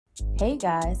Hey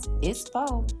guys, it's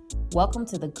Fo. Welcome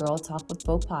to the Girl Talk with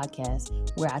Fo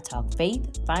podcast, where I talk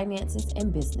faith, finances,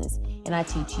 and business, and I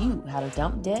teach you how to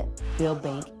dump debt, build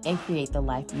bank, and create the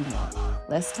life you want.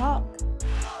 Let's talk.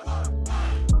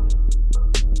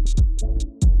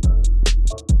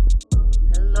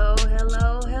 Hello,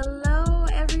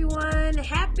 everyone.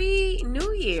 Happy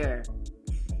New Year.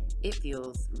 It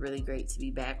feels really great to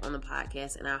be back on the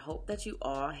podcast, and I hope that you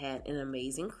all had an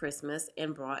amazing Christmas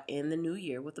and brought in the new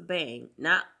year with a bang.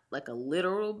 Not like a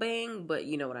literal bang, but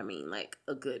you know what I mean, like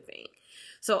a good bang.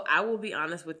 So I will be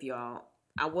honest with y'all.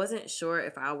 I wasn't sure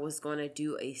if I was going to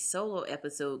do a solo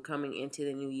episode coming into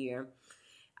the new year.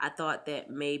 I thought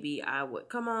that maybe I would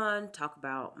come on, talk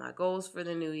about my goals for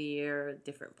the new year,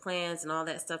 different plans, and all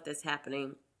that stuff that's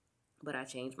happening. But I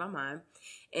changed my mind,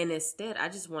 and instead I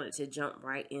just wanted to jump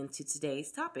right into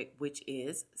today's topic, which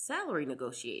is salary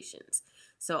negotiations.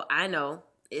 So I know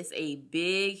it's a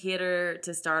big hitter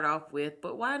to start off with,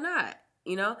 but why not?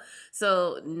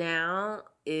 So now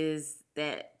is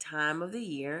that time of the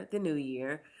year, the new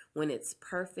year, when it's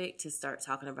perfect to start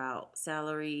talking about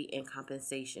salary and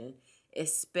compensation,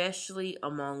 especially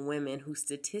among women who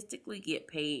statistically get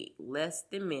paid less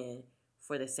than men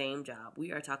for the same job.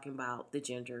 We are talking about the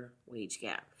gender wage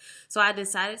gap. So I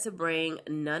decided to bring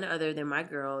none other than my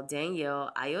girl,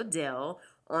 Danielle Ayodele,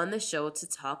 on the show to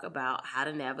talk about how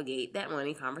to navigate that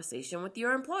money conversation with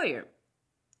your employer.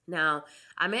 Now,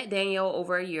 I met Danielle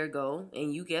over a year ago,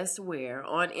 and you guessed where,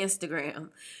 on Instagram.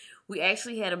 We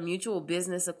actually had a mutual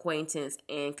business acquaintance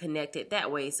and connected that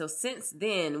way. So since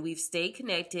then, we've stayed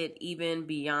connected even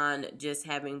beyond just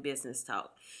having business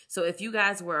talk. So if you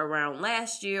guys were around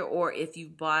last year, or if you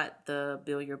bought the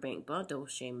Build Your Bank bundle,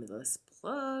 shameless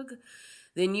plug,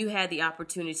 then you had the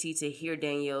opportunity to hear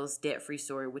Danielle's debt-free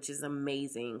story, which is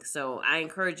amazing. So I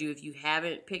encourage you, if you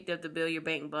haven't picked up the Build Your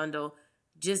Bank bundle,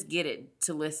 just get it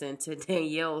to listen to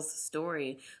Danielle's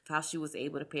story of how she was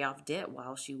able to pay off debt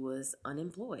while she was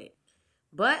unemployed.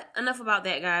 But enough about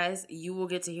that, guys. You will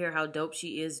get to hear how dope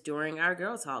she is during our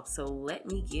girl talk. So let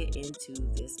me get into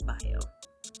this bio.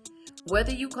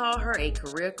 Whether you call her a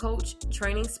career coach,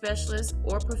 training specialist,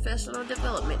 or professional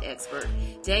development expert,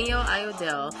 Danielle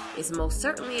Ayodele is most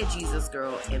certainly a Jesus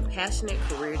girl and passionate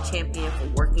career champion for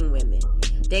working women.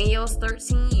 Danielle's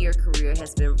 13-year career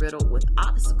has been riddled with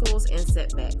obstacles and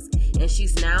setbacks, and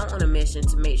she's now on a mission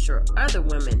to make sure other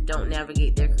women don't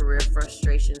navigate their career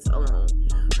frustrations alone.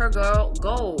 Her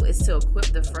goal is to equip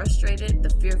the frustrated, the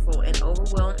fearful, and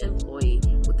overwhelmed employee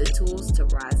with the tools to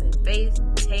rise in faith,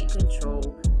 take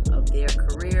control of their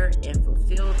career, and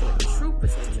fulfill their true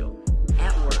potential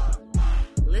at work.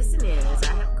 Listen in as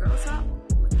I have girl talk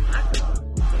with my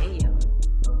girl, Danielle.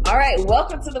 All right,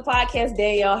 welcome to the podcast,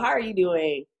 Danielle. How are you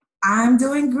doing? I'm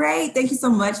doing great. Thank you so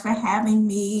much for having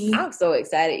me. I'm so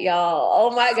excited, y'all.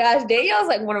 Oh my gosh, Danielle's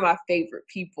like one of my favorite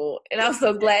people, and I'm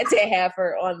so glad to have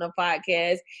her on the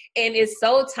podcast. And it's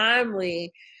so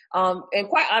timely. And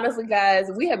quite honestly, guys,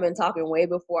 we have been talking way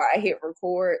before I hit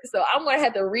record. So I'm going to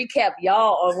have to recap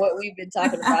y'all on what we've been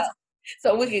talking about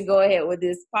so we can go ahead with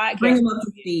this podcast. Bring them up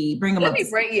to speed. Let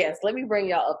me bring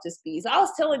y'all up to speed. So I was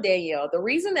telling Danielle, the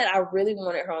reason that I really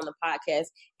wanted her on the podcast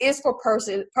is for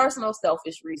personal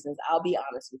selfish reasons. I'll be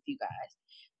honest with you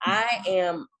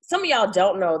guys. Some of y'all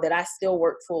don't know that I still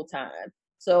work full time.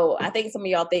 So I think some of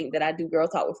y'all think that I do Girl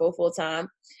Talk with full time.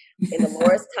 In the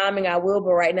Lord's timing, I will,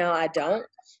 but right now I don't.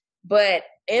 But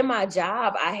in my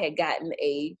job, I had gotten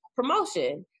a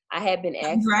promotion. I had been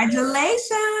asked.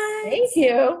 Congratulations. Thank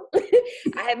you.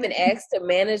 I have been asked to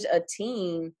manage a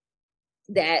team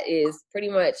that is pretty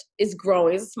much, it's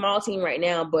growing. It's a small team right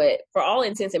now, but for all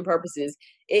intents and purposes,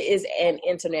 it is an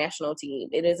international team.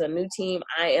 It is a new team.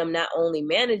 I am not only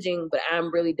managing, but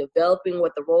I'm really developing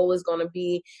what the role is going to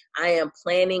be. I am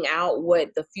planning out what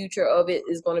the future of it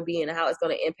is going to be and how it's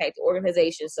going to impact the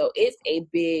organization. So it's a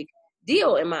big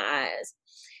deal in my eyes.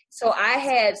 So I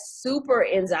had super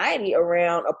anxiety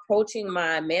around approaching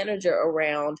my manager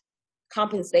around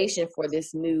compensation for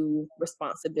this new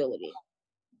responsibility.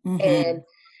 Mm-hmm. And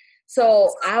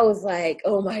so I was like,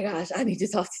 oh my gosh, I need to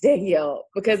talk to Danielle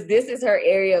because this is her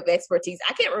area of expertise.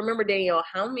 I can't remember, Danielle,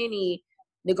 how many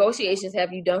negotiations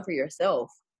have you done for yourself?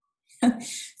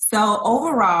 So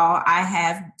overall, I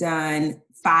have done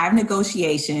 5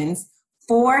 negotiations,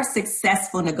 4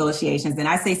 successful negotiations. And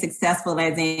I say successful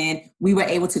as in we were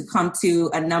able to come to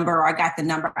a number, or I got the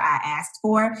number I asked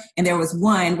for. And there was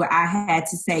one where I had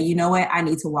to say, you know what, I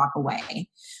need to walk away.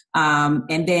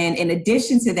 And then in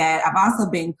addition to that, I've also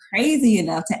been crazy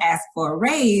enough to ask for a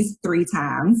raise 3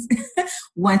 times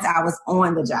once I was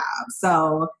on the job.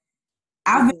 So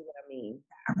I've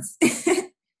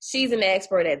been she's an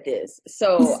expert at this.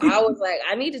 So I was like,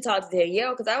 I need to talk to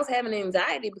Danielle because I was having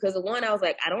anxiety because of one, I was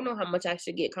like, I don't know how much I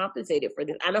should get compensated for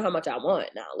this. I know how much I want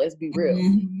now. Let's be real.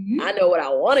 Mm-hmm. I know what I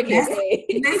want to get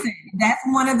paid. Listen, that's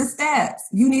one of the steps.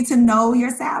 You need to know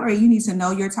your salary. You need to know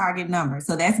your target number.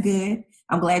 So that's good.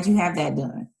 I'm glad you have that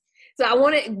done. So I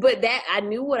wanted, but that I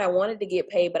knew what I wanted to get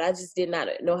paid, but I just did not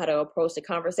know how to approach the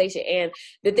conversation. And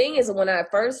the thing is, when I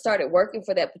first started working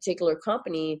for that particular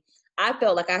company, I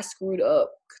felt like I screwed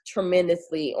up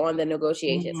tremendously on the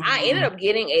negotiations. Mm-hmm. I ended up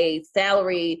getting a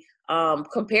salary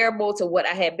comparable to what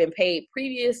I had been paid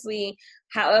previously.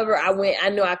 However, I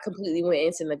know I completely went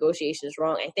into negotiations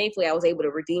wrong. And thankfully, I was able to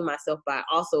redeem myself by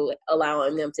also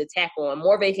allowing them to tack on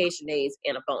more vacation days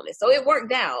and a bonus. So it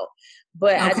worked out,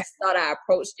 but okay. I just thought I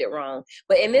approached it wrong.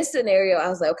 But in this scenario, I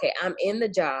was like, okay, I'm in the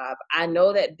job. I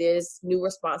know that this new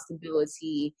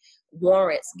responsibility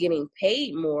warrants getting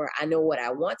paid more. I know what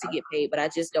I want to get paid, but I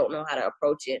just don't know how to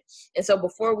approach it. And so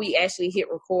before we actually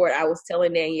hit record, I was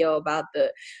telling Danielle about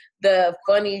the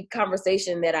funny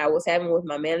conversation that I was having with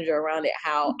my manager around it,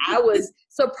 how I was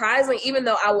surprisingly, even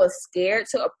though I was scared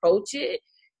to approach it,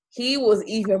 he was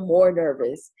even more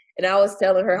nervous. And I was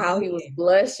telling her how he was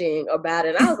blushing about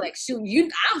it. And I was like, shoot,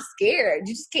 I'm scared.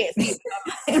 You just can't see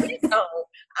it.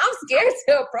 I'm scared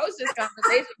to approach this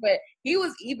conversation, but he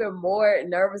was even more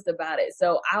nervous about it.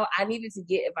 So I needed to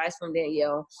get advice from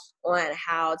Danielle on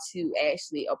how to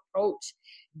actually approach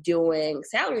doing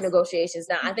salary negotiations.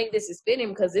 Now, I think this is fitting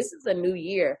because this is a new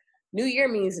year. New year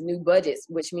means new budgets,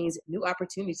 which means new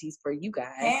opportunities for you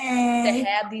guys to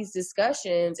have these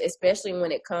discussions, especially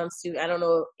when it comes to, I don't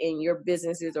know, in your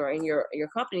businesses or in your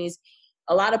companies,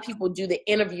 a lot of people do the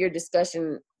end of year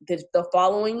discussion the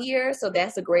following year. So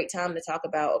that's a great time to talk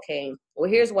about, okay,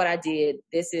 well, here's what I did.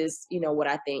 This is, what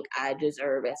I think I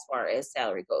deserve as far as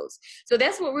salary goes. So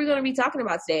that's what we're going to be talking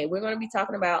about today. We're going to be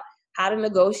talking about how to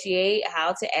negotiate,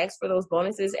 how to ask for those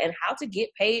bonuses, and how to get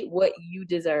paid what you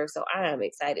deserve. So I am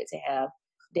excited to have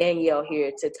Danielle here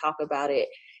to talk about it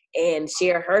and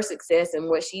share her success and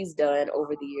what she's done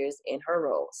over the years in her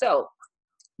role. So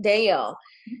Danielle,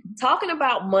 talking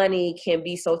about money can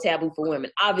be so taboo for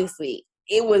women. Obviously,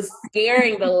 it was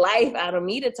scaring the life out of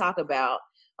me to talk about.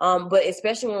 But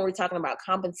especially when we're talking about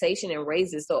compensation and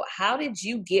raises. So how did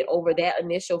you get over that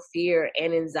initial fear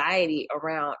and anxiety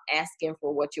around asking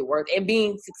for what you're worth and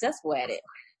being successful at it?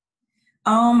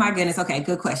 Oh my goodness. Okay,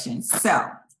 good question. So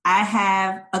I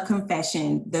have a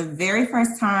confession. The very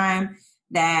first time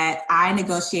that I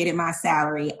negotiated my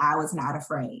salary, I was not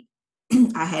afraid.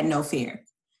 I had no fear.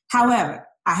 However,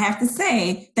 I have to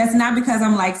say that's not because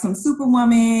I'm like some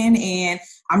superwoman and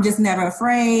I'm just never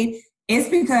afraid. It's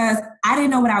because I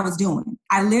didn't know what I was doing.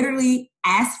 I literally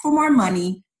asked for more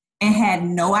money and had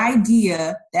no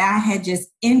idea that I had just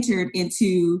entered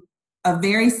into a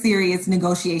very serious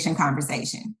negotiation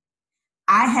conversation.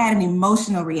 I had an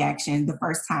emotional reaction the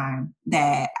first time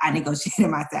that I negotiated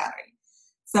my salary.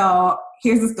 So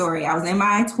here's the story. I was in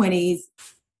my 20s.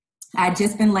 I'd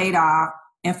just been laid off.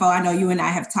 And I know you and I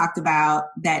have talked about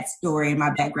that story in my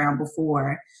background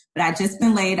before, but I'd just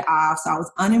been laid off. So I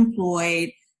was unemployed.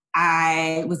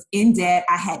 I was in debt.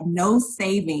 I had no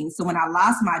savings. So when I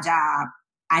lost my job,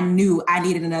 I knew I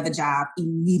needed another job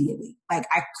immediately. Like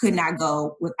I could not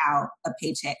go without a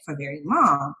paycheck for very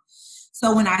long.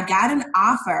 So when I got an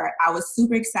offer, I was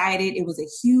super excited. It was a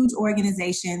huge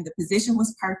organization. The position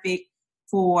was perfect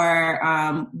for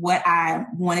what I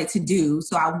wanted to do.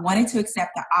 So I wanted to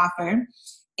accept the offer.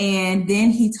 And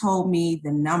then he told me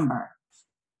the number.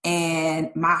 And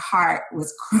my heart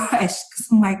was crushed because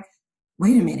I'm like,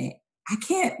 wait a minute, I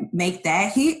can't make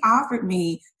that. He offered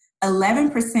me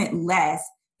 11% less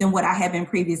than what I had been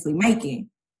previously making.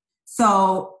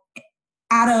 So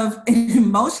out of an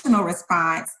emotional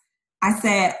response, I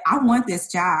said, I want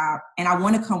this job and I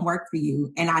want to come work for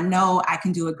you. And I know I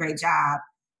can do a great job,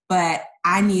 but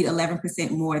I need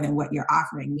 11% more than what you're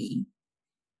offering me.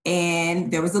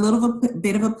 And there was a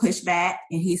bit of a pushback.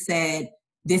 And he said,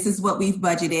 this is what we've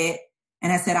budgeted.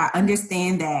 And I said, I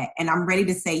understand that. And I'm ready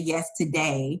to say yes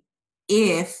today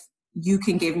if you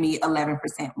can give me 11%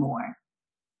 more.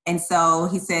 And so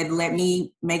he said, let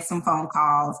me make some phone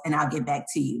calls and I'll get back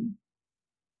to you.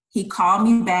 He called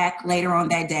me back later on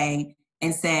that day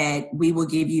and said, we will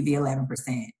give you the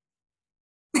 11%.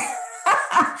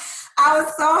 I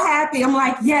was so happy. I'm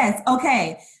like, yes,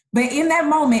 okay. But in that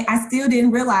moment, I still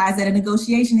didn't realize that a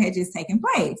negotiation had just taken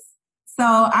place. So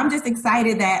I'm just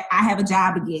excited that I have a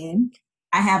job again.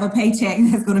 I have a paycheck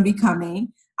that's going to be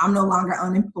coming. I'm no longer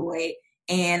unemployed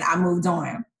and I moved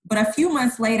on. But a few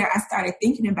months later, I started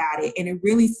thinking about it and it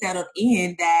really settled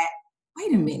in that,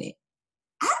 wait a minute,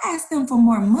 I asked them for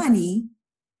more money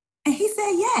And he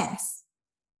said, yes.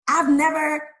 I've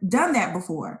never done that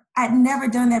before. I'd never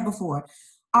done that before.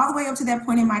 All the way up to that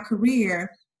point in my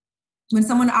career, when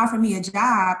someone offered me a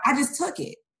job, I just took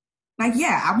it. Like,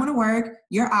 yeah, I want to work.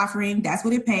 You're offering. That's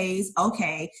what it pays.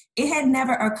 Okay. It had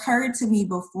never occurred to me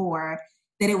before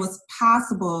that it was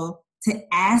possible to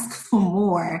ask for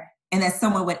more and that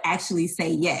someone would actually say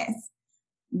yes.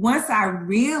 Once I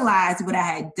realized what I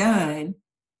had done,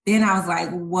 then I was like,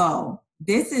 whoa,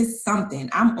 this is something.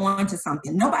 I'm on to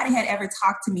something. Nobody had ever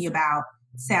talked to me about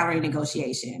salary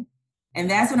negotiation. And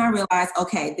that's when I realized,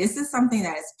 okay, this is something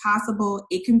that is possible.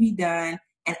 It can be done.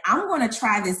 And I'm going to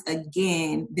try this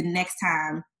again the next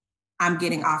time I'm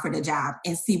getting offered a job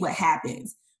and see what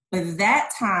happens. But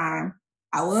that time,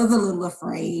 I was a little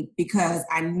afraid because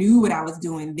I knew what I was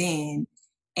doing then.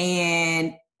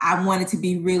 And I wanted to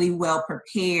be really well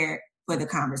prepared for the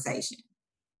conversation.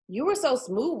 You were so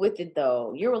smooth with it,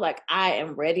 though. You were like, I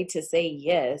am ready to say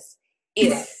yes.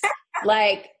 If,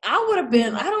 like, I would have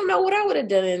been, I don't know what I would have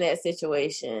done in that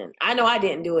situation. I know I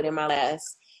didn't do it in my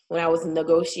last, when I was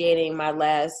negotiating my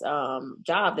last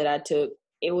job that I took.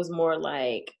 It was more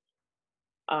like,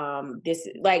 this,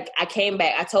 like, I came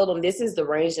back, I told them this is the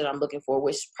range that I'm looking for,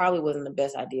 which probably wasn't the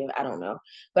best idea, I don't know,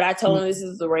 but I told them this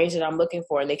is the range that I'm looking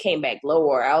for, and they came back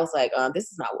lower. I was like, this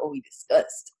is not what we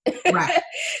discussed. Right.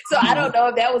 So I don't know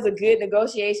if that was a good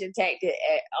negotiation tactic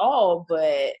at all,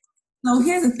 but so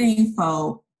here's the thing,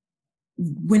 folks.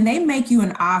 When they make you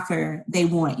an offer, they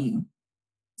want you.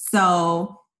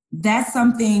 So that's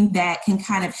something that can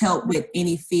kind of help with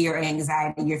any fear or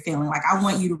anxiety you're feeling. Like, I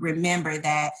want you to remember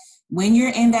that when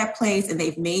you're in that place and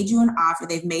they've made you an offer,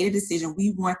 they've made a decision,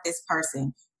 we want this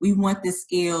person, we want the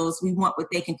skills, we want what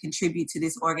they can contribute to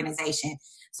this organization.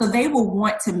 So they will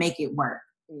want to make it work.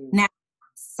 Now,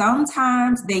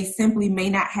 sometimes they simply may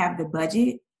not have the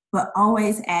budget, but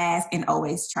always ask and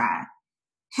always try.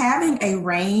 Having a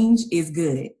range is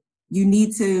good. You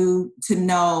need to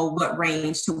know what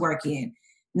range to work in.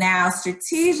 Now,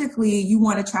 strategically, you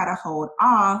want to try to hold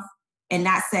off and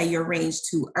not say your range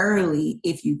too early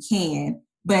if you can,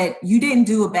 but you didn't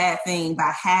do a bad thing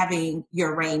by having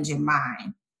your range in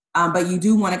mind. But you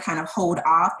do want to kind of hold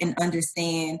off and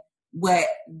understand what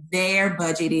their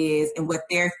budget is and what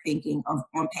they're thinking of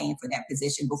on paying for that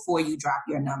position before you drop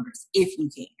your numbers, if you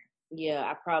can.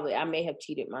 Yeah, I may have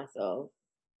cheated myself.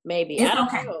 Maybe. It's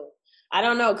okay. I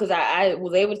don't know, because I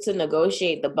was able to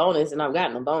negotiate the bonus, and I've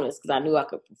gotten a bonus because I knew I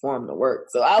could perform the work.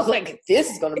 So I was like, this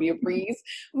is going to be a breeze.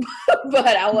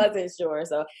 But I wasn't sure.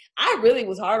 So I really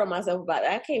was hard on myself about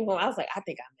it. I came home, I was like, I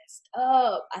think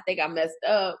I messed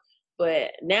up.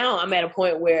 But now I'm at a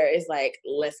point where it's like,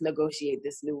 let's negotiate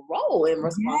this new role and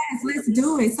responsibility. Yes, let's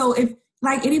do it. So if,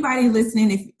 like, anybody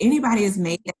listening, if anybody has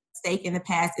made that mistake in the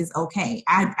past, is okay.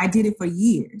 I did it for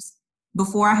years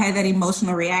before I had that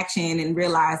emotional reaction and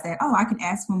realized that, I can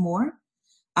ask for more.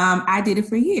 I did it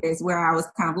for years where I was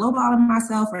kind of lowballing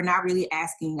myself or not really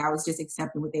asking. I was just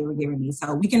accepting what they were giving me.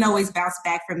 So we can always bounce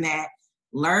back from that,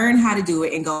 learn how to do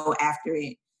it, and go after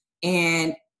it.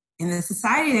 And in the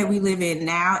society that we live in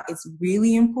now, it's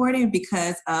really important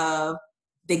because of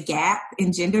the gap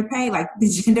in gender pay. Like, the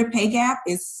gender pay gap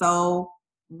is so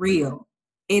real.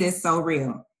 It is so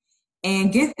real.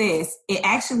 And get this, it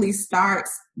actually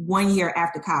starts 1 year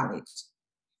after college.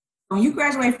 When you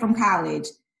graduate from college,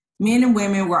 men and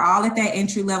women, we're all at that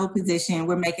entry level position.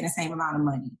 We're making the same amount of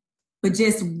money. But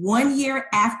just 1 year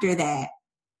after that,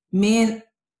 men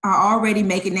are already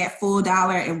making that full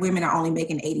dollar and women are only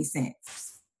making 80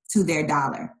 cents to their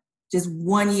dollar. Just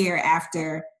 1 year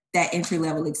after that entry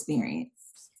level experience.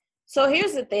 So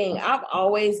here's the thing. I've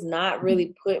always not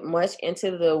really put much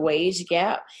into the wage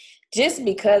gap, just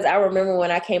because I remember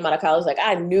when I came out of college, like,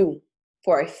 I knew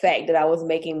for a fact that I was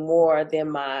making more than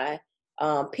my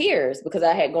peers because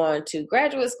I had gone to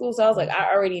graduate school. So I was like,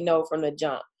 I already know from the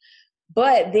jump.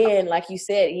 But then, like you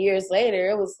said, years later,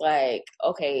 it was like,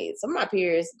 okay, some of my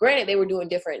peers, granted, they were doing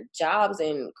different jobs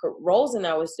and roles than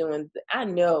I was doing. I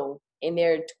know in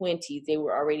their 20s, they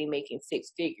were already making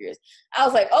six figures. I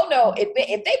was like, oh no, if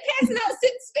they passing out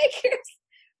six figures,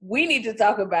 we need to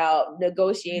talk about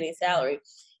negotiating salary.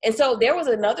 And so there was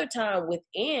another time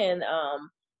within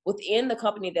the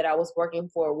company that I was working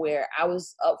for where I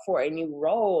was up for a new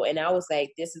role, and I was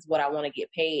like, this is what I want to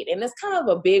get paid. And it's kind of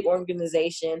a big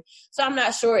organization, so I'm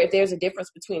not sure if there's a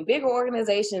difference between bigger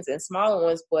organizations and smaller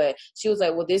ones, but she was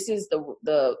like, well, this is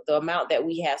the amount that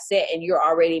we have set, and you're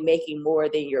already making more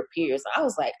than your peers. I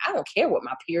was like, I don't care what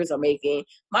my peers are making.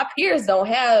 My peers don't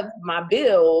have my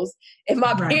bills, and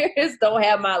my peers don't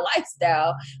have my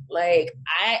lifestyle. Like,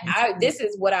 I this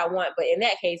is what I want. But in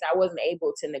that case, I wasn't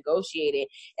able to negotiate it.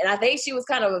 And I think she was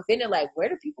kind of offended, like, where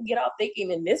do people get off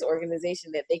thinking in this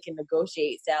organization that they can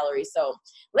negotiate salary? So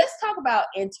let's talk about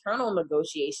internal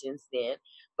negotiations then,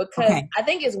 because Okay. I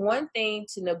think it's one thing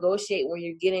to negotiate when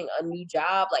you're getting a new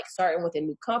job, like starting with a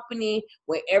new company,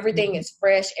 where everything is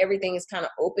fresh, everything is kind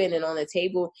of open and on the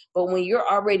table. But when you're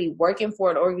already working for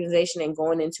an organization and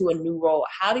going into a new role,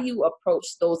 how do you approach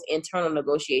those internal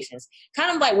negotiations?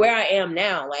 Kind of like where I am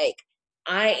now. Like,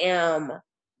 I am,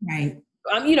 Right.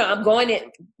 I'm going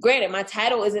in, granted, my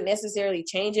title isn't necessarily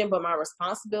changing, but my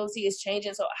responsibility is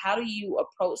changing. So how do you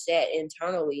approach that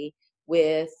internally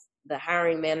with the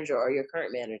hiring manager or your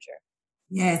current manager?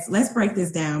 Yes, let's break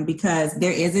this down because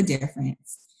there is a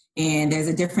difference. And there's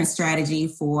a different strategy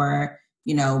for,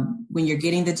 when you're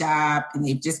getting the job and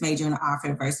they've just made you an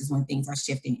offer versus when things are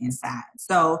shifting inside.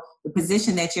 So the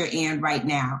position that you're in right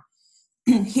now,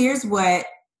 here's what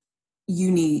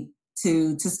you need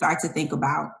to start to think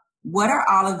about. What are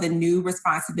all of the new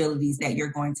responsibilities that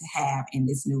you're going to have in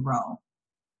this new role?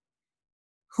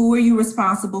 Who are you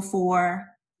responsible for?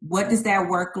 What does that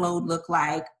workload look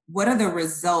like? What are the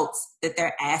results that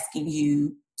they're asking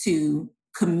you to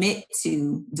commit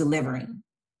to delivering?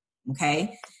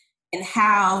 Okay. And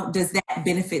how does that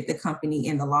benefit the company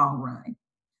in the long run?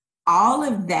 All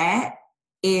of that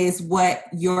is what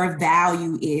your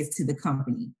value is to the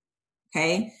company.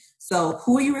 Okay. So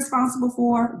who are you responsible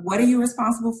for? What are you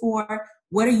responsible for?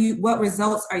 What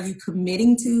results are you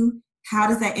committing to? How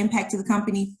does that impact to the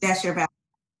company? That's your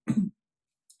value.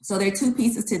 So there are two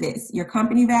pieces to this, your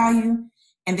company value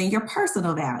and then your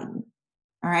personal value.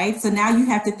 All right. So now you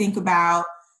have to think about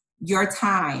your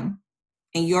time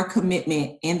and your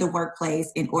commitment in the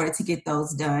workplace in order to get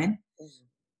those done.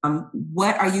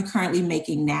 What are you currently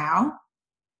making now?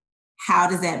 How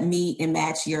does that meet and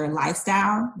match your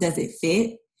lifestyle? Does it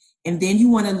fit? And then you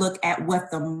want to look at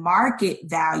what the market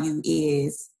value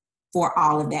is for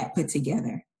all of that put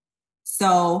together.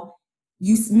 So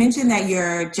you mentioned that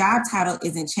your job title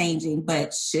isn't changing,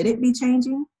 but should it be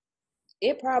changing?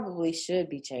 It probably should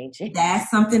be changing. That's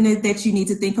something that you need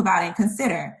to think about and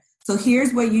consider. So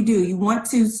here's what you do. You want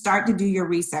to start to do your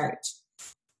research.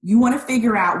 You want to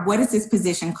figure out, what is this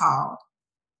position called?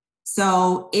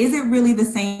 So is it really the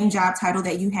same job title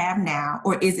that you have now,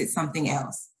 or is it something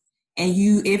else? And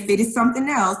if it is something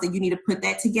else, then you need to put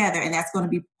that together, and that's going to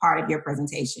be part of your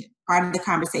presentation, part of the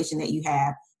conversation that you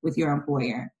have with your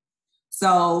employer.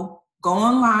 So go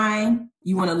online.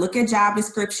 You want to look at job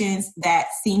descriptions that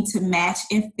seem to match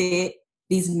and fit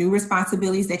these new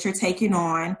responsibilities that you're taking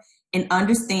on, and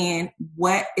understand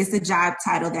what is the job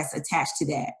title that's attached to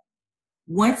that.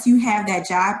 Once you have that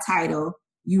job title,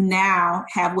 you now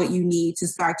have what you need to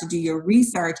start to do your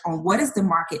research on what is the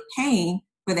market paying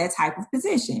for that type of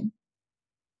position.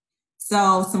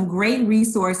 So some great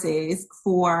resources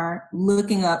for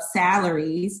looking up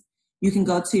salaries. You can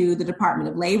go to the Department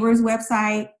of Labor's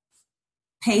website,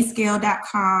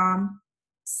 payscale.com,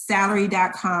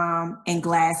 salary.com, and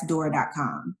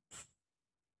glassdoor.com.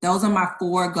 Those are my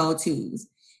 4 go-tos.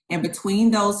 And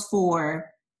between those 4,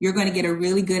 you're going to get a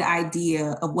really good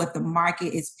idea of what the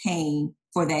market is paying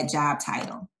for that job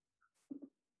title.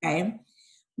 Okay.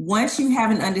 Once you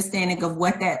have an understanding of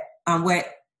what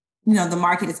the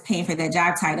market is paying for that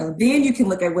job title, then you can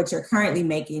look at what you're currently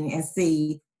making and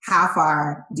see how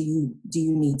far do you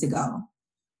need to go.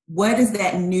 What does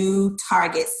that new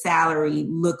target salary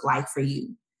look like for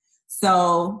you?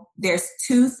 So there's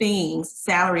 2 things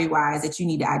salary-wise that you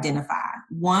need to identify.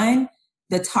 One,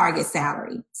 the target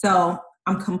salary. So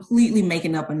I'm completely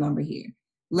making up a number here.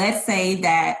 Let's say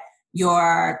that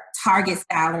your target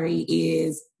salary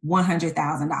is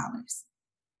 $100,000.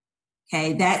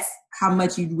 Okay, that's how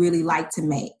much you'd really like to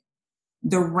make.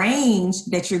 The range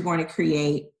that you're going to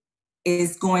create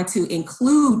is going to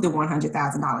include the $100,000,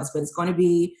 but it's going to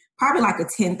be probably like a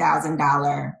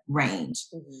 $10,000 range.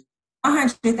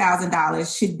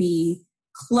 $100,000 should be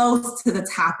close to the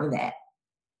top of that.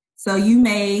 So you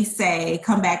may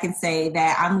come back and say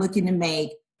that I'm looking to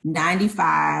make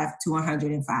 95 to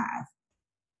 105.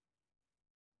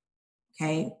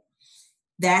 Okay.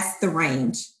 That's the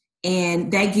range.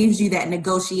 And that gives you that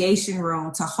negotiation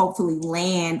room to hopefully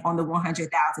land on the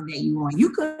 100,000 that you want. You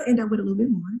could end up with a little bit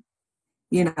more,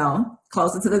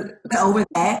 closer to the over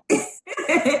that.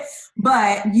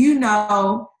 But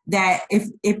that if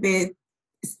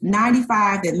it's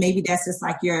 95, that maybe that's just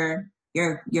like your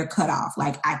cutoff.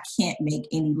 Like, I can't make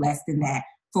any less than that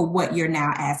for what you're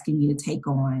now asking you to take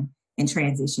on and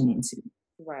transition into.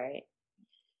 Right.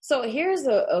 So here's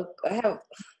I have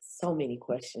so many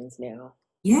questions now.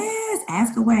 Yes,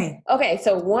 ask away. Okay,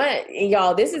 so one,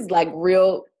 y'all, this is like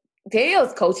real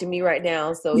Danielle's coaching me right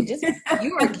now, so just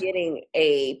you are getting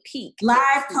a peek.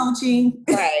 Live coaching.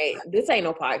 Right. This ain't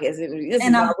no podcast. This is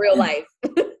And our real life.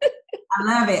 I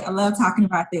love it. I love talking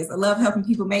about this. I love helping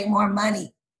people make more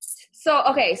money. So,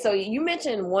 okay. So you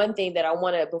mentioned one thing that I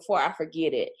want to, before I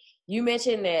forget it, you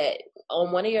mentioned that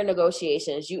on one of your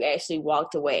negotiations, you actually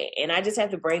walked away. And I just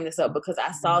have to bring this up because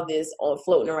I saw this on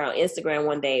floating around Instagram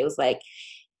one day. It was like,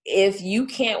 if you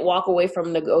can't walk away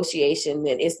from negotiation,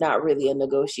 then it's not really a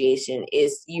negotiation.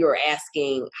 It's you're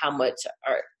asking how much,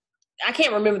 or I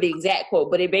can't remember the exact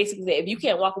quote, but it basically said, if you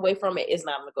can't walk away from it, it's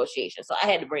not a negotiation. So I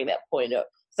had to bring that point up.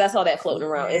 So I saw that floating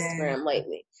around Instagram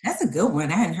lately. That's a good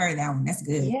one. I hadn't heard that one. That's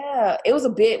good. Yeah, it was a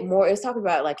bit more. It was talking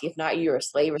about like, if not, you're a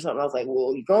slave or something. I was like,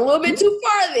 well, you're going a little bit too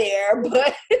far there,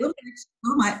 but too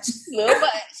much. little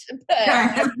much. But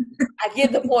I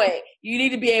get the point. You need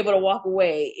to be able to walk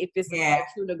away if it's a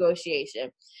true negotiation.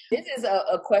 This is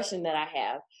a question that I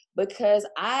have because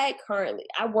I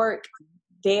work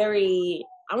very.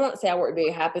 I won't say I work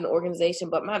very happy in the organization,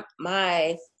 but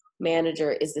my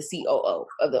manager is the COO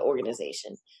of the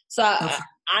organization. So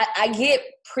I get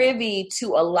privy to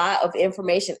a lot of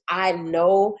information. I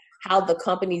know how the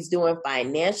company's doing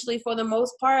financially for the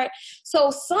most part.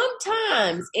 So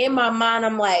sometimes in my mind,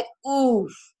 I'm like, ooh,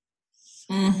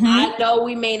 I know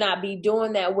we may not be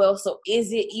doing that well. So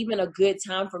is it even a good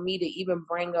time for me to even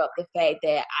bring up the fact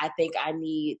that I think I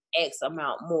need X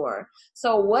amount more?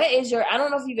 So what is I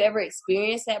don't know if you've ever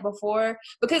experienced that before,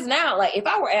 because now, like if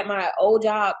I were at my old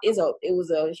job, it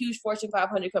was a huge Fortune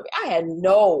 500 company. I had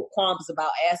no qualms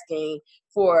about asking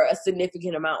for a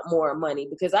significant amount more money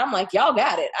because I'm like, y'all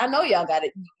got it. I know y'all got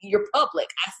it. You're public.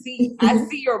 I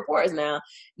see your reports now.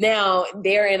 Now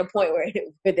they're in a point where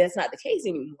that's not the case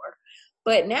anymore.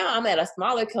 But now I'm at a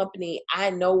smaller company. I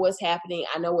know what's happening.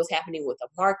 I know what's happening with the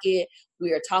market.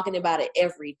 We are talking about it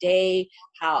every day,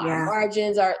 how our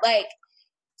margins are like.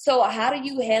 So how do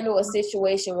you handle a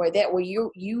situation where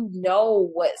you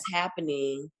know what's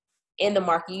happening in the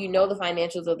market? You know the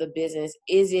financials of the business.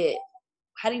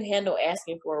 How do you handle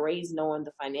asking for a raise knowing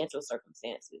the financial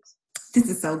circumstances? This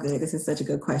is so good. This is such a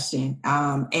good question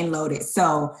and loaded.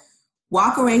 So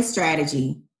walk away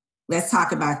strategy. Let's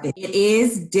talk about this. It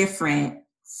is different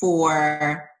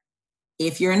for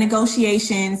if you're in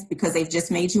negotiations because they've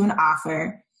just made you an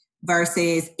offer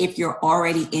versus if you're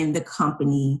already in the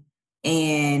company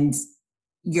and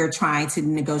you're trying to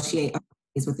negotiate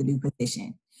with a new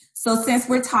position. So since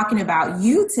we're talking about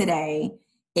you today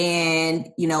and,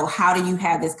 how do you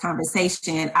have this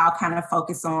conversation, I'll kind of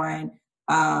focus on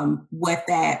what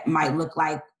that might look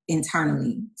like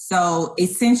internally. So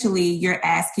essentially you're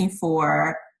asking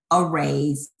for a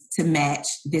raise to match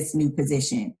this new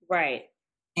position. Right.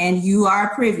 And you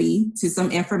are privy to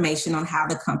some information on how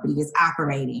the company is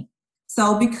operating.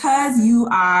 So because you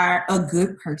are a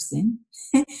good person,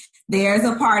 there's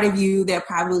a part of you that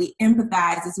probably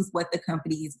empathizes with what the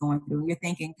company is going through. You're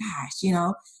thinking, gosh,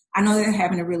 I know they're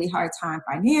having a really hard time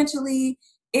financially.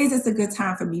 Is this a good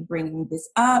time for me bringing this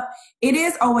up? It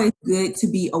is always good to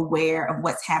be aware of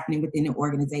what's happening within the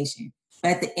organization.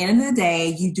 But at the end of the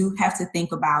day, you do have to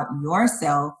think about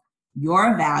yourself,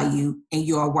 your value, and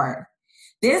your worth.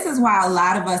 This is why a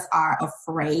lot of us are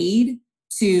afraid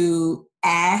to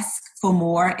ask for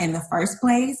more in the first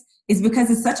place, is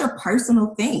because it's such a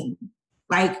personal thing.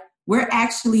 Like we're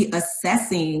actually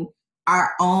assessing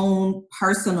our own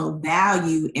personal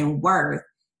value and worth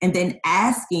and then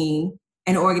asking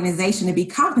an organization to be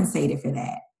compensated for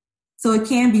that. So it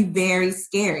can be very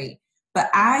scary. But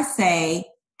I say,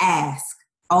 ask,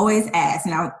 always ask.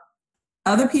 Now,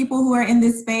 other people who are in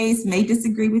this space may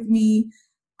disagree with me.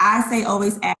 I say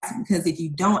always ask because if you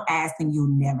don't ask, then you'll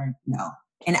never know.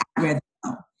 And I'd rather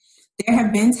know. There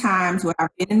have been times where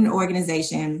I've been in an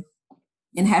organization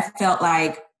and have felt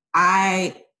like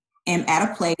I am at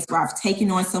a place where I've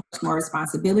taken on so much more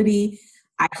responsibility.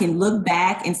 I can look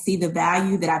back and see the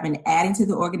value that I've been adding to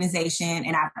the organization,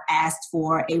 and I've asked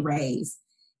for a raise.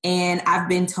 And I've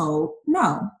been told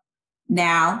no.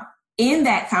 Now, in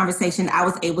that conversation, I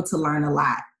was able to learn a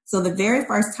lot. So the very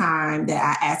first time that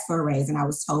I asked for a raise and I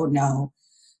was told no,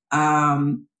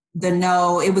 the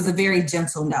no, it was a very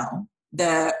gentle no.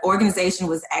 The organization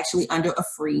was actually under a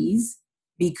freeze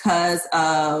because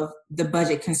of the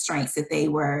budget constraints that they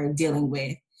were dealing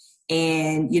with.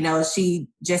 And, she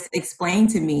just explained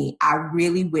to me, I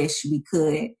really wish we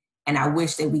could, and I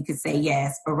wish that we could say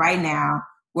yes. But right now,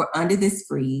 we're under this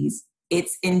freeze.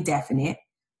 It's indefinite.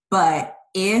 But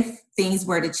if things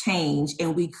were to change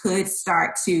and we could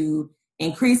start to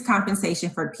increase compensation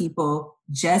for people,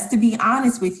 just to be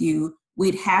honest with you,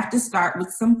 we'd have to start with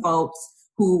some folks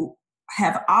who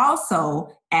have also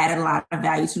added a lot of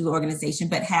value to the organization,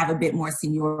 but have a bit more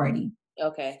seniority.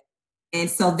 Okay. And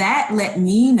so that let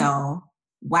me know,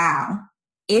 wow,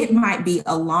 it might be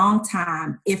a long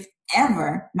time, if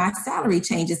ever, my salary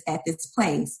changes at this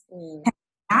place. Had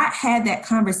I not had that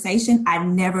conversation, I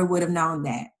never would have known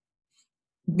that.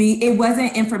 It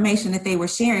wasn't information that they were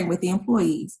sharing with the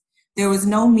employees. There was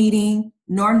no meeting,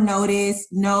 nor notice,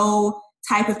 no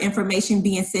type of information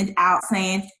being sent out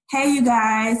saying, hey, you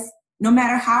guys, no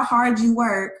matter how hard you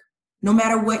work, no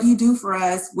matter what you do for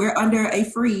us, we're under a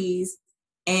freeze,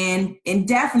 and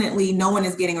indefinitely no one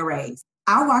is getting a raise.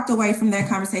 I walked away from that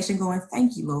conversation going,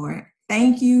 thank you, Lord.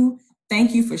 Thank you.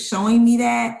 Thank you for showing me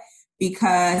that,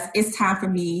 because it's time for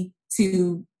me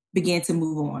to begin to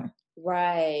move on.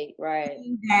 Right.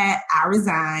 That I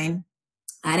resigned.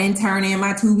 I didn't turn in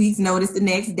my 2 weeks notice the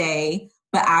next day,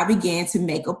 but I began to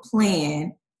make a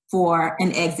plan for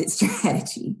an exit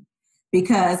strategy,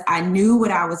 because I knew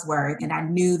what I was worth and I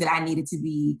knew that I needed to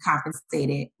be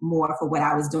compensated more for what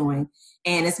I was doing.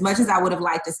 And as much as I would have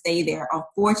liked to stay there,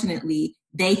 unfortunately,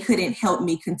 they couldn't help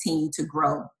me continue to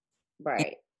grow.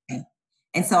 Right.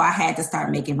 And so I had to start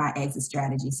making my exit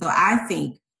strategy. So I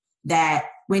think that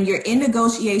when you're in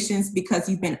negotiations because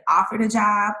you've been offered a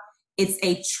job, it's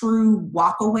a true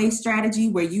walkaway strategy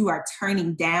where you are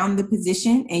turning down the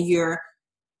position and you're,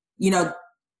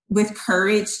 with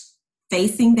courage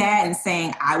facing that and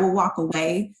saying, I will walk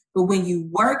away. But when you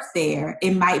work there,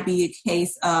 it might be a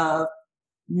case of,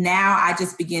 now I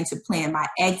just begin to plan my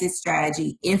exit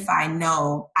strategy if I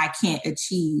know I can't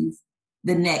achieve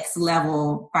the next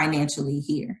level financially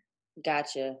here.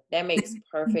 Gotcha. That makes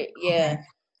perfect. Yeah,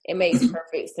 it makes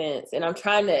perfect sense. And I'm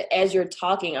trying to, as you're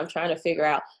talking, I'm trying to figure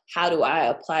out how do I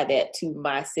apply that to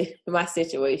my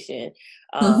situation.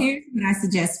 So here's what I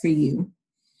suggest for you.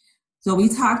 So we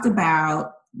talked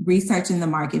about researching the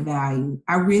market value.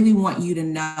 I really want you to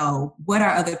know, what are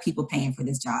other people paying for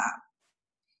this job?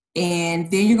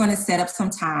 And then you're going to set up some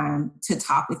time to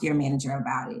talk with your manager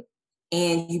about it.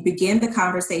 And you begin the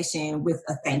conversation with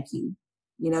a thank you.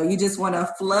 You just want to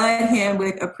flood him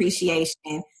with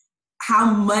appreciation, how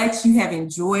much you have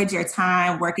enjoyed your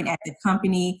time working at the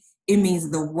company. It means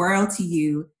the world to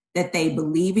you that they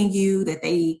believe in you, that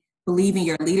they believe in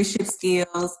your leadership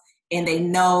skills, and they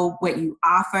know what you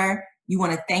offer. You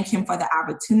want to thank him for the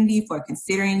opportunity, for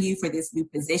considering you for this new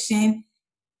position.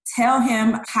 Tell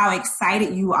him how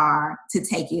excited you are to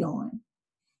take it on.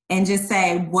 And just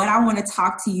say, what I want to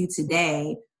talk to you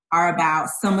today are about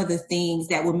some of the things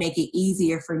that will make it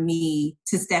easier for me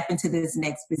to step into this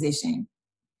next position.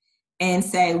 And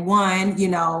say, one,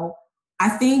 I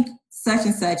think such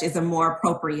and such is a more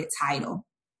appropriate title.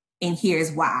 And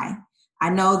here's why. I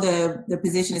know the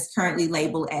position is currently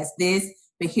labeled as this,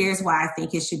 but here's why I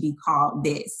think it should be called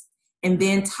this. And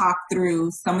then talk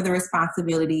through some of the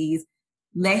responsibilities.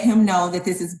 Let him know that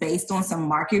this is based on some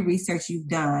market research you've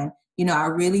done. I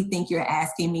really think you're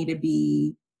asking me to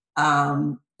be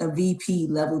a VP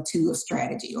level 2 of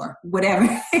strategy or whatever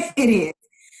it is.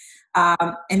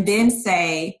 And then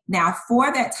say, now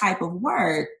for that type of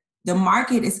work, the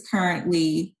market is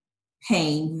currently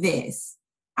paying this.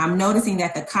 I'm noticing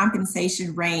that the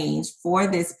compensation range for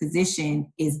this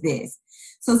position is this.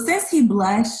 So since he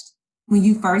blushed when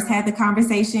you first had the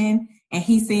conversation and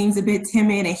he seems a bit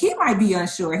timid and he might be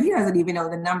unsure, he doesn't even know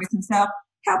the numbers himself,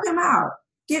 help him out.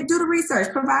 Do the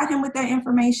research, provide him with that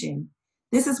information.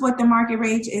 This is what the market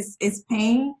rate is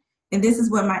paying, and this is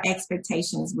what my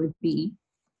expectations would be.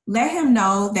 Let him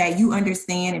know that you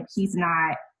understand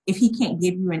if he can't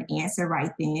give you an answer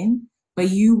right then, but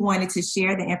you wanted to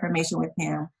share the information with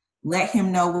him. Let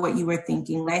him know what you were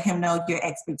thinking. Let him know your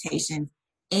expectations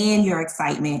and your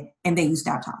excitement, and then you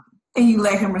stop talking. And you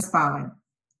let him respond.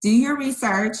 Do your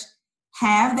research,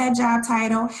 have that job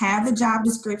title, have the job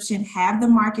description, have the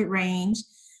market range.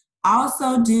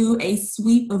 Also do a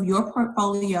sweep of your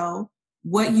portfolio,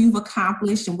 what you've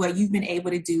accomplished and what you've been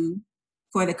able to do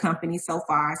for the company so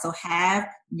far. So have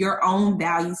your own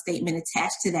value statement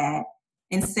attached to that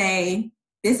and say,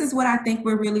 this is what I think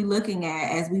we're really looking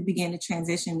at as we begin to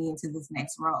transition me into this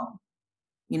next role.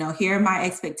 Here are my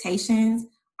expectations.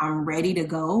 I'm ready to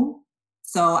go.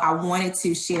 So I wanted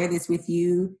to share this with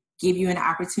you, give you an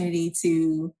opportunity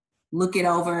to look it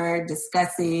over,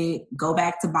 discuss it, go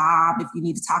back to Bob if you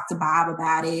need to talk to Bob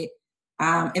about it.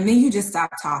 And then you just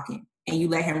stop talking and you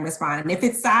let him respond. And if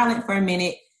it's silent for a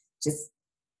minute, just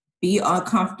be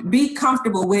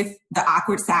comfortable with the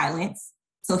awkward silence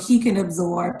so he can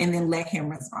absorb and then let him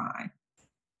respond.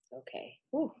 Okay.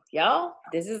 Ooh, y'all,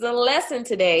 this is a lesson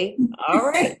today. All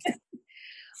right.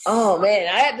 Oh man,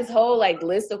 I had this whole like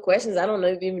list of questions. I don't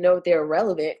even know if they're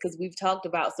relevant because we've talked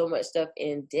about so much stuff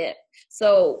in depth.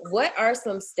 So, what are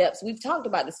some steps? We've talked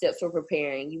about the steps for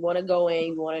preparing. You want to go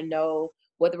in, you want to know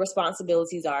what the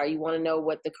responsibilities are, you want to know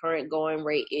what the current going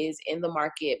rate is in the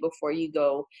market before you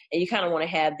go, and you kind of want to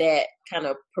have that kind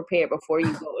of prepared before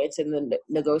you go into the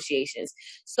negotiations.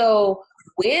 So,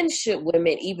 when should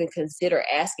women even consider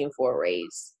asking for a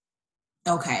raise?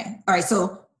 Okay. All right.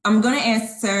 So I'm going to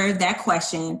answer that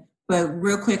question, but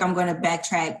real quick, I'm going to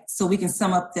backtrack so we can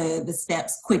sum up the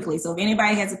steps quickly. So if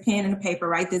anybody has a pen and a paper,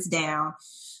 write this down.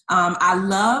 I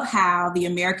love how the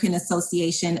American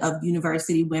Association of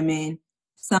University Women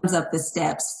sums up the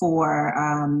steps for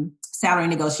salary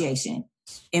negotiation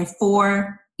in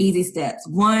 4 easy steps.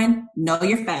 1, know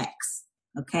your facts.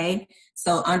 Okay.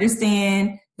 So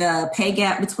understand the pay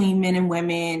gap between men and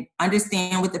women,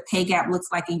 understand what the pay gap looks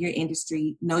like in your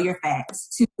industry, know your facts.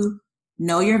 2,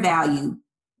 know your value,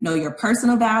 know your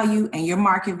personal value and your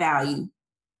market value.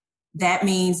 That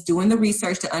means doing the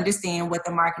research to understand what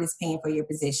the market is paying for your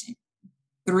position.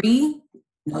 3,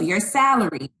 know your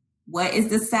salary. What is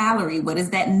the salary? What is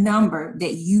that number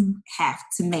that you have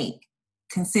to make,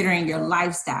 considering your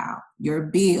lifestyle, your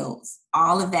bills,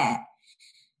 all of that?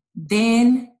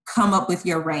 Then come up with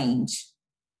your range.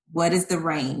 What is the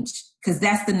range? Because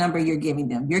that's the number you're giving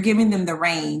them. You're giving them the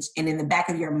range, and in the back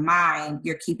of your mind,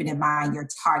 you're keeping in mind your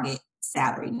target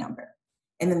salary number.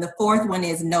 And then the 4th one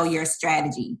is know your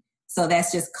strategy. So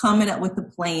that's just coming up with a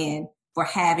plan for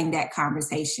having that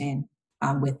conversation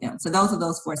with them. So those are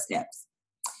those 4 steps.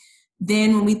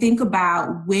 Then when we think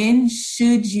about when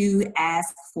should you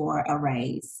ask for a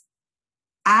raise,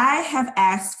 I have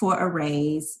asked for a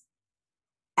raise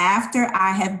after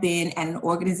I have been at an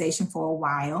organization for a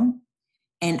while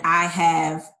and I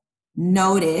have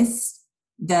noticed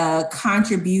the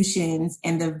contributions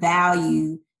and the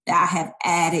value that I have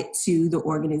added to the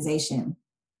organization.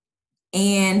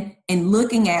 And in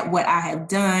looking at what I have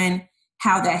done,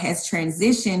 how that has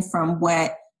transitioned from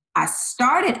what I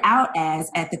started out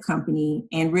as at the company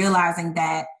and realizing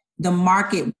that the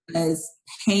market was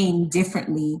paying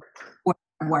differently for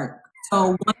work.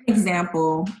 So one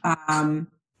example,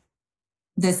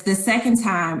 the second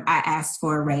time I asked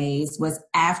for a raise was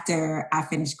after I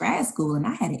finished grad school and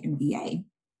I had an MBA.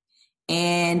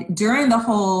 And during the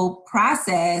whole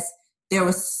process, there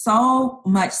was so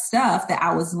much stuff that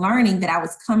I was learning that I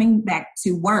was coming back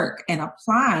to work and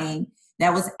applying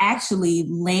that was actually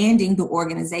landing the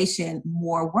organization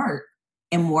more work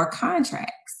and more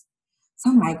contracts. So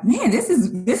I'm like, man, this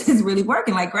is really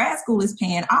working. Like grad school is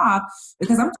paying off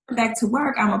because I'm coming back to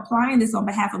work. I'm applying this on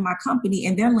behalf of my company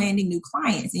and they're landing new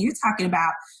clients. And you're talking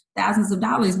about thousands of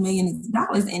dollars, millions of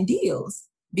dollars in deals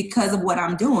because of what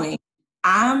I'm doing.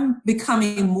 I'm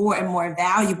becoming more and more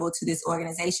valuable to this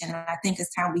organization. And I think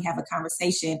it's time we have a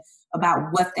conversation about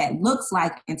what that looks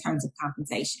like in terms of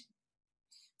compensation.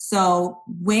 So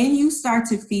when you start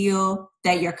to feel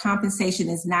that your compensation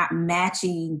is not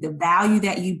matching the value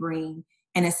that you bring,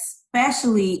 and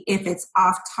especially if it's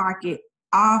off target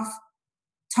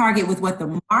with what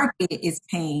the market is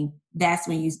paying, that's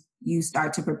when you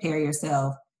start to prepare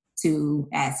yourself to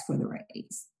ask for the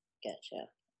raise. Gotcha.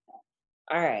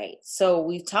 All right. So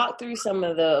we've talked through some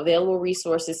of the available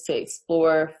resources to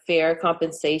explore fair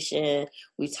compensation.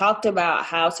 We talked about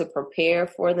how to prepare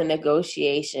for the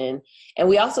negotiation. And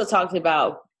we also talked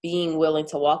about being willing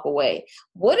to walk away.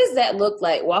 What does that look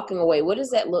like, walking away? What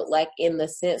does that look like in the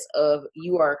sense of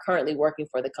you are currently working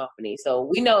for the company? So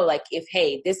we know like if,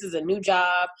 hey, this is a new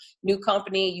job, new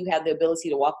company, you have the ability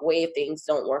to walk away if things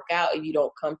don't work out, if you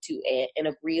don't come to an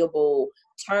agreeable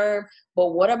term. But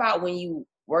what about when you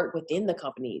work within the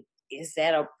company? Is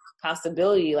that a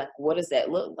possibility? Like, what does that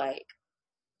look like?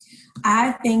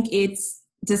 I think it's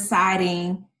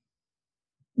deciding,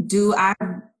 do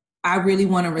I really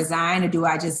want to resign or do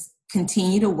I just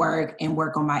continue to work and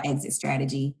work on my exit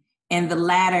strategy? And the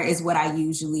latter is what I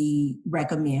usually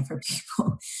recommend for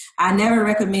people. I never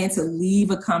recommend to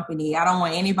leave a company. I don't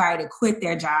want anybody to quit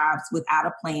their jobs without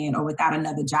a plan or without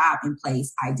another job in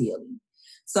place, ideally.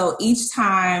 So each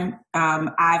time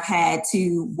I've had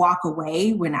to walk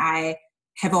away when I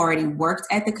have already worked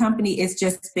at the company, it's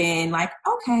just been like,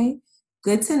 okay,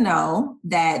 good to know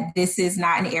that this is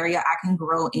not an area I can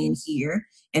grow in here.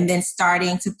 And then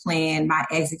starting to plan my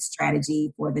exit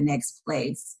strategy for the next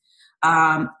place.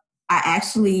 I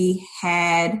actually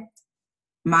had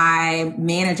my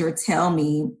manager tell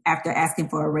me after asking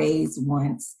for a raise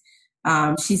once,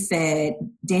 she said,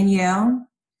 Danielle,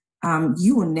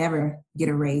 you will never get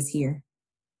a raise here.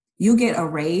 You'll get a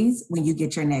raise when you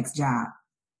get your next job.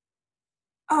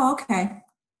 Oh, okay.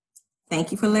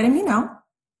 Thank you for letting me know.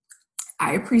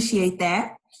 I appreciate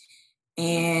that.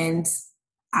 And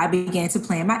I began to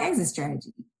plan my exit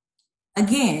strategy.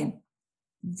 Again,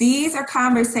 these are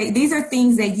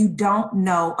things that you don't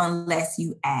know unless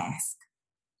you ask.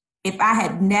 If I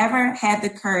had never had the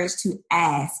courage to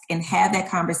ask and have that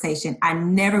conversation, I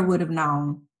never would have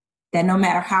known that no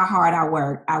matter how hard I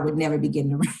worked, I would never be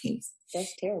getting a raise.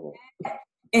 That's terrible.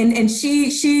 And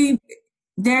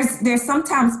there's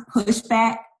sometimes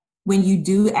pushback when you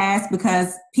do ask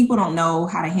because people don't know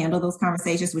how to handle those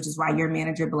conversations, which is why your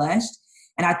manager blushed.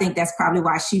 And I think that's probably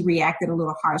why she reacted a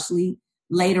little harshly.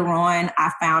 Later on,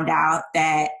 I found out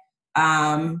that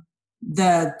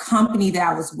the company that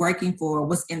I was working for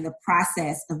was in the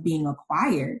process of being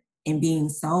acquired and being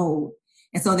sold.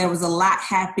 And so there was a lot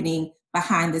happening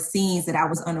behind the scenes that I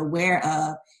was unaware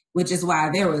of, which is why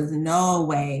there was no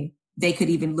way they could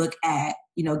even look at,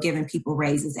 giving people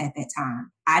raises at that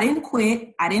time. I didn't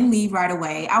quit. I didn't leave right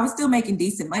away. I was still making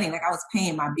decent money. Like I was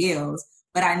paying my bills,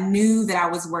 but I knew that I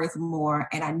was worth more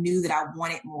and I knew that I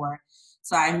wanted more.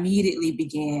 So I immediately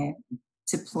began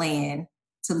to plan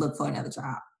to look for another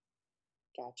job.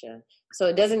 Gotcha. So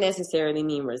it doesn't necessarily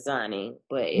mean resigning,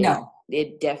 but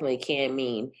it definitely can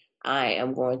mean I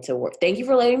am going to work. Thank you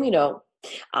for letting me know.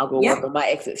 I'll go work on my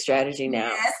exit strategy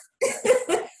now. Yes.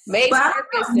 You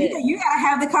gotta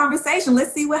have the conversation.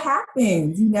 Let's see what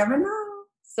happens. You never know.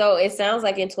 So it sounds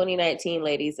like in 2019,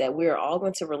 ladies, that we're all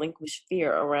going to relinquish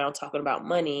fear around talking about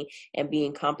money and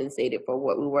being compensated for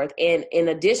what we're worth. And in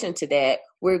addition to that,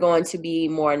 we're going to be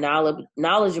more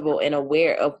knowledgeable and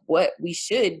aware of what we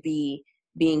should be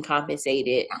being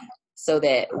compensated so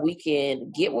that we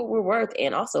can get what we're worth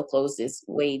and also close this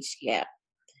wage gap.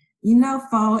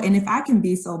 Fo, and if I can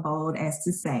be so bold as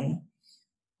to say,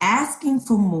 asking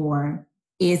for more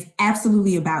is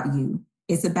absolutely about you.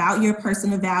 It's about your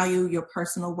personal value, your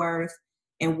personal worth,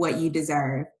 and what you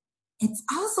deserve. It's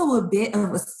also a bit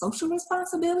of a social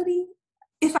responsibility,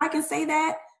 if I can say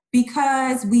that,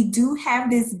 because we do have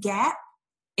this gap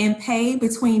in pay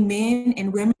between men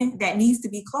and women that needs to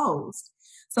be closed.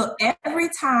 So every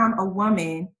time a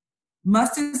woman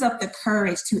musters up the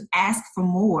courage to ask for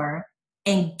more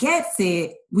and gets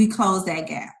it, we close that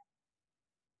gap.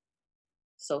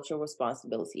 Social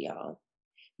responsibility, y'all.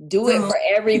 Do it for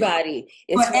everybody.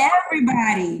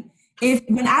 Everybody.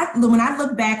 When I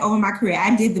look back over my career,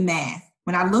 I did the math.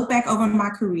 When I look back over my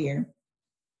career,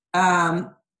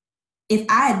 if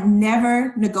I had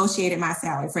never negotiated my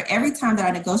salary, for every time that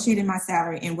I negotiated my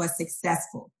salary and was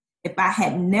successful, if I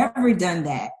had never done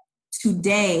that,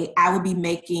 today I would be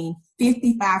making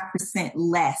 55%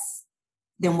 less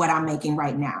than what I'm making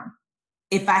right now.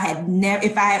 If I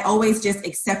had always just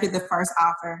accepted the first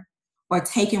offer or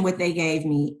taken what they gave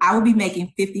me, I would be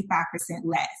making 55%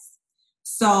 less.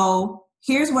 So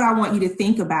here's what I want you to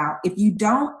think about. If you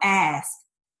don't ask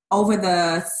over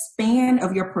the span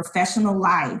of your professional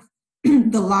life,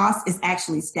 the loss is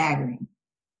actually staggering.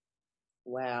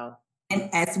 Wow. And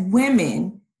as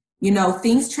women,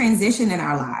 things transition in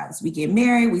our lives. We get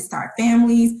married, we start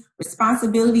families,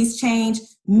 responsibilities change.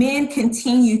 Men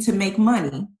continue to make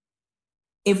money.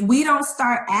 If we don't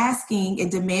start asking and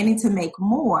demanding to make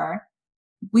more,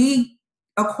 we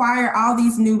acquire all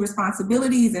these new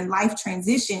responsibilities and life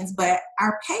transitions, but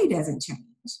our pay doesn't change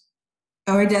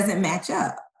or it doesn't match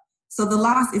up. So the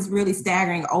loss is really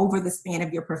staggering over the span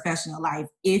of your professional life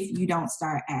if you don't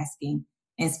start asking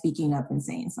and speaking up and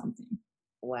saying something.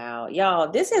 Wow. Y'all,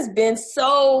 this has been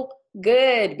so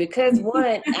good because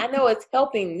one, I know it's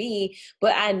helping me,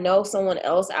 but I know someone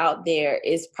else out there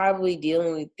is probably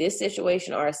dealing with this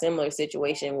situation or a similar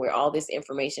situation where all this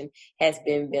information has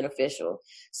been beneficial.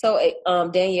 So,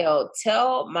 Danielle,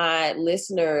 tell my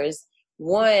listeners,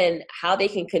 one, how they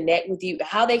can connect with you,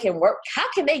 how they can work,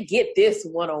 how can they get this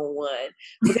one-on-one?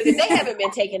 Because if they haven't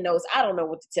been taking notes, I don't know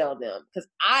what to tell them because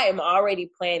I am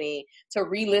already planning to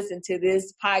re-listen to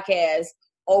this podcast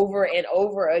over and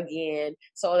over again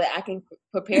so that I can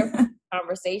prepare for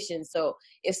conversation. So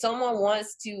if someone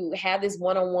wants to have this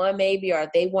one-on-one maybe, or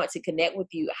they want to connect with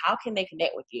you, how can they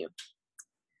connect with you?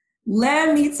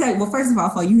 Let me tell you, well, first of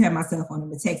all, you have my cell phone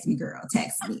number. Text me, girl.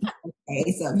 Text me.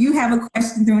 Okay. So if you have a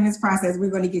question during this process, we're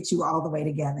going to get you all the way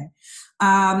together.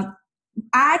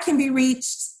 I can be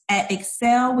reached at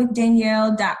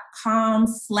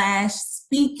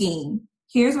excelwithdanielle.com/speaking.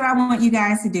 Here's what I want you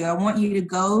guys to do. I want you to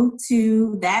go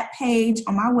to that page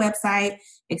on my website,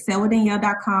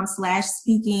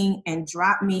 excelwithdanielle.com/speaking, and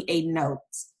drop me a note.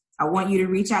 I want you to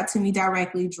reach out to me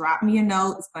directly. Drop me a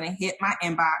note. It's going to hit my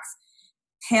inbox.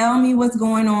 Tell me what's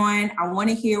going on. I want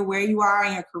to hear where you are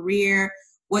in your career,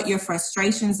 what your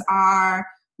frustrations are,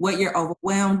 what you're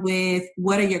overwhelmed with,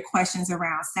 what are your questions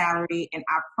around salary, and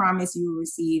I promise you will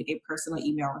receive a personal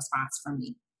email response from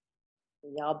me.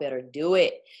 Y'all better do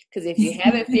it, because if you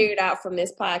haven't figured out from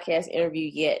this podcast interview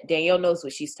yet, Danielle knows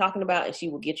what she's talking about, and she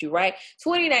will get you right.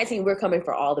 2019, we're coming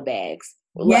for all the bags.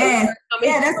 Yes,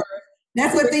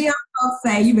 that's what the young folks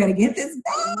say. You better get this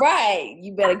bag. Right.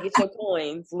 You better get your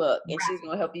coins. Look, and she's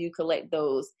going to help you collect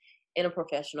those in a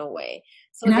professional way.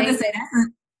 So and I just say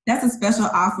that's a special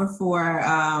offer for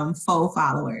faux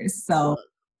followers. So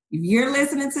if you're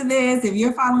listening to this, if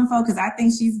you're following Fo, because I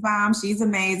think she's bomb, she's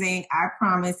amazing, I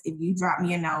promise if you drop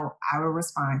me a note, I will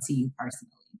respond to you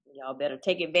personally. Y'all better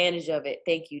take advantage of it.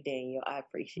 Thank you, Danielle. I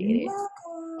appreciate it.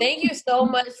 Thank you so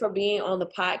much for being on the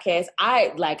podcast.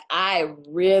 I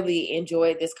really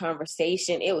enjoyed this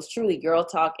conversation. It was truly girl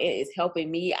talk. It is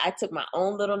helping me. I took my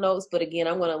own little notes, but again,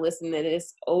 I'm going to listen to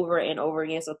this over and over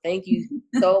again. So thank you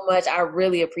so much. I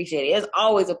really appreciate it. It's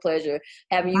always a pleasure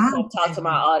having you come talk to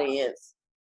my audience.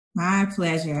 My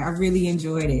pleasure. I really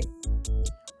enjoyed it.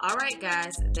 All right,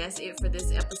 guys, that's it for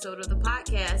this episode of the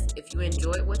podcast. If you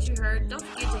enjoyed what you heard, don't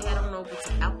forget to head on over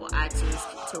to Apple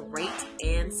iTunes to rate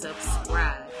and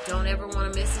subscribe. Don't ever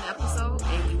want to miss an episode,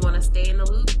 and you want to stay in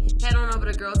the loop, head on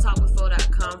over to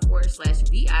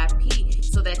girltalkwithfo.com/VIP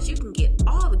so that you can get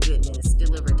all the goodness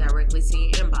delivered directly to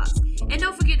your inbox. And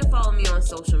don't forget to follow me on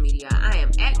social media. I am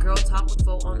at Girl Talk with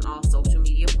Fo on all social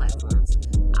media platforms.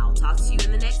 I'll talk to you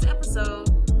in the next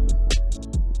episode.